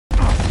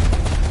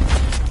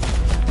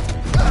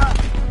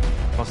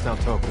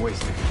Hostile talk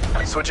wasted.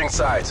 Switching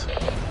sides.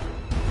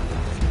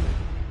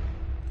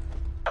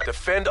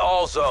 Defend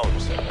all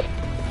zones.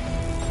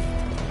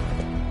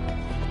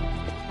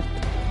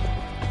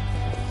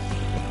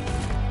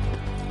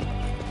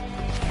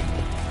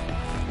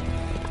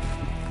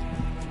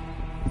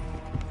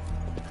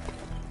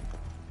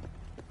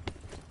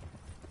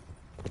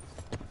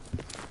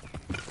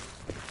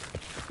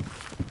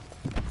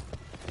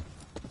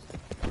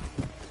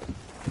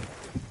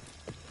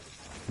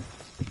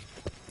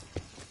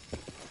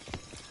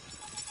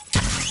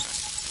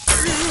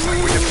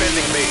 We're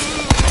defending B.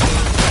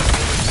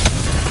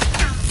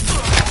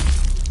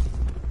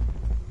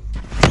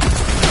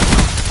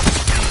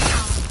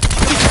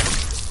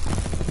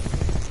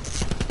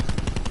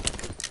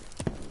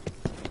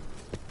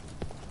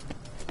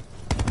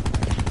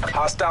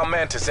 Hostile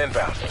Mantis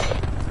inbound.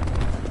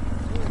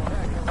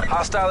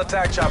 Hostile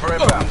attack chopper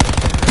inbound.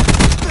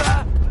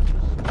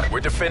 We're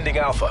defending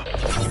Alpha.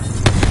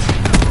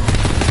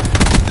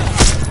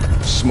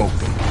 Smoke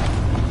them.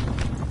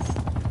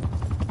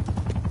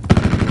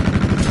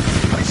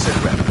 Sit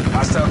rep.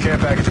 Hostile care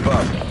package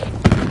above.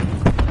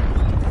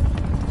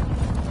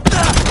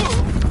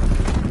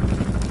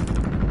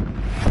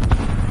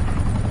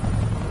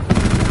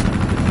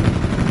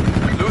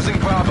 Losing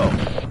Bravo.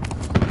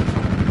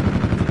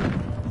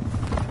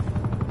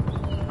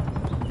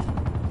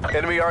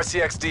 Enemy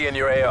RCXD in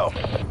your AO.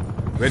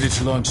 Ready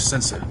to launch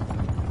sensor.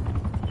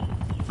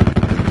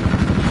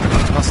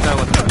 Hostile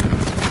attack.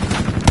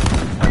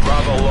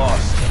 Bravo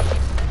lost.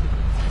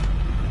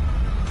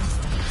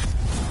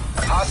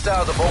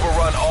 Hostiles have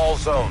overrun all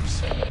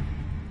zones.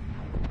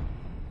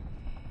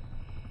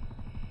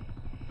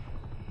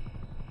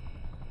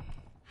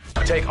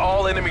 Take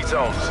all enemy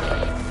zones.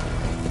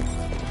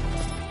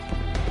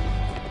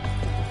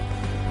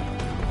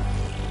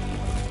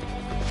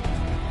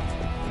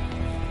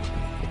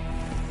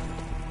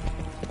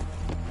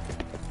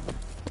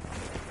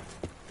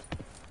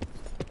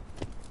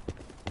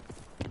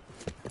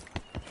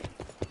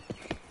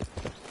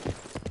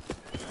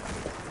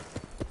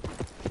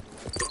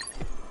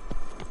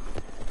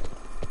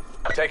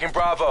 Taking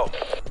Bravo.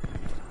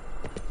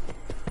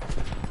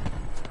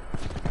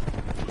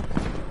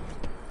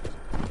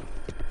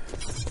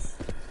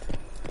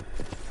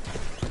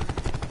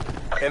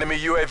 Enemy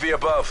UAV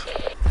above.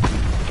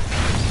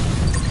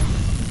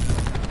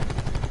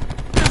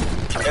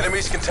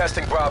 Enemies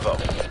contesting Bravo.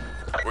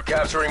 We're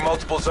capturing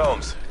multiple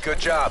zones. Good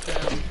job.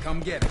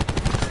 Come get it.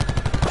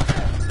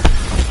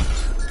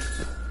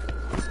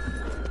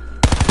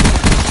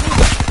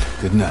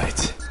 Good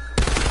night.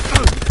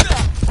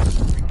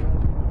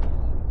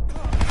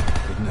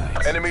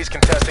 Enemies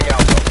contesting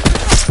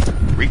Alpha.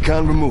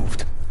 Recon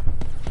removed.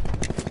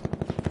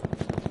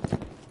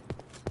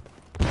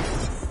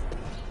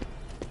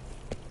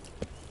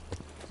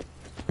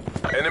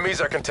 Enemies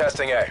are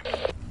contesting A.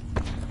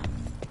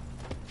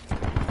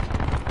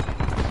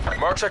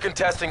 Marks are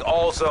contesting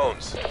all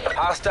zones.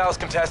 Hostiles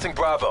contesting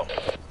Bravo.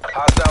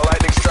 Hostile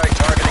lightning strike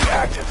targeting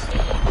active.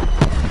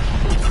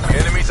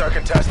 Enemies are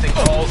contesting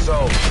all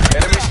zones.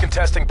 Enemies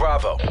contesting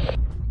Bravo.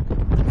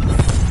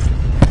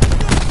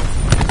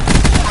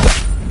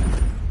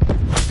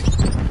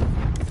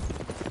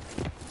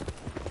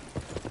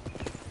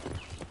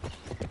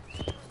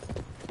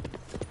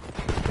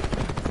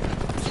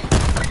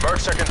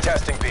 Mercs are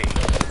contesting B.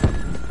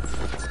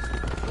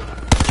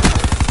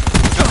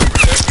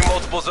 Taking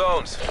multiple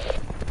zones.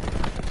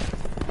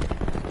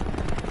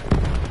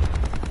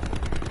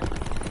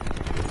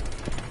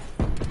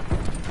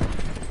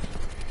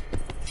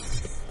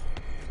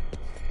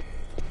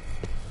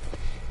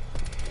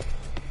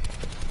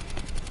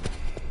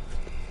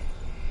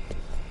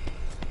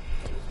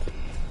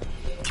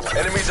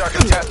 Enemies are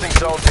contesting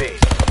Zone B.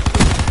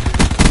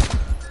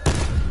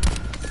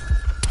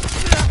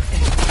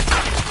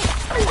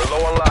 We're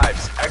low on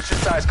lives.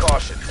 Exercise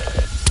caution.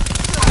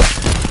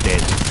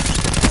 Dead.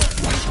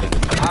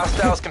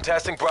 Hostiles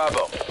contesting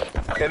Bravo.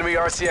 Enemy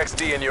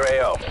RCXD in your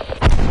AO.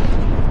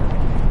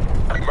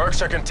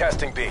 Mercs are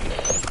contesting B.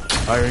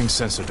 Firing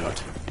sensor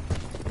dart.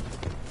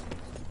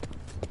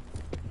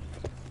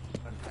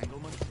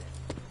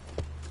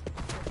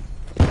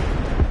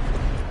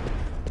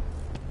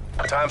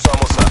 Time's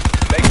almost up.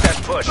 Make that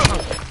push.